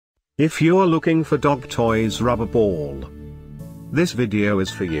If you're looking for dog toys rubber ball, this video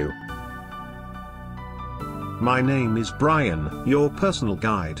is for you. My name is Brian, your personal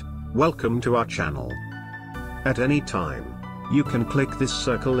guide. Welcome to our channel. At any time, you can click this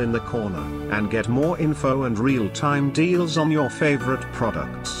circle in the corner and get more info and real-time deals on your favorite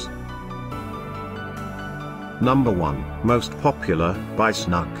products. Number 1, Most Popular, by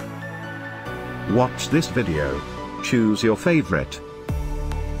Snug. Watch this video. Choose your favorite.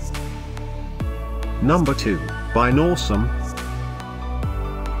 Number 2, by Gnawsome.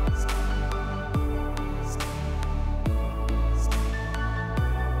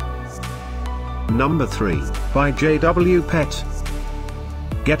 Number 3, by JW Pet.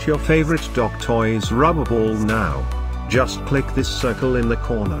 Get your favorite dog toys rubber ball now. Just click this circle in the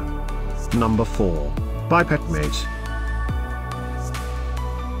corner. Number 4, by Petmate.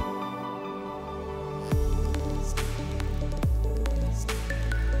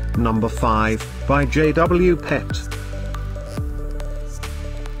 Number 5, by JW Pet.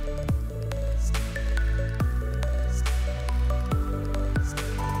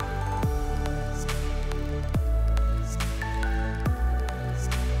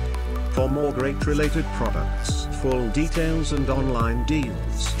 For more great related products, full details and online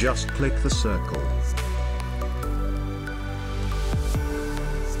deals, just click the circle.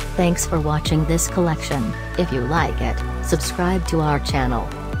 Thanks for watching this collection. If you like it, subscribe to our channel.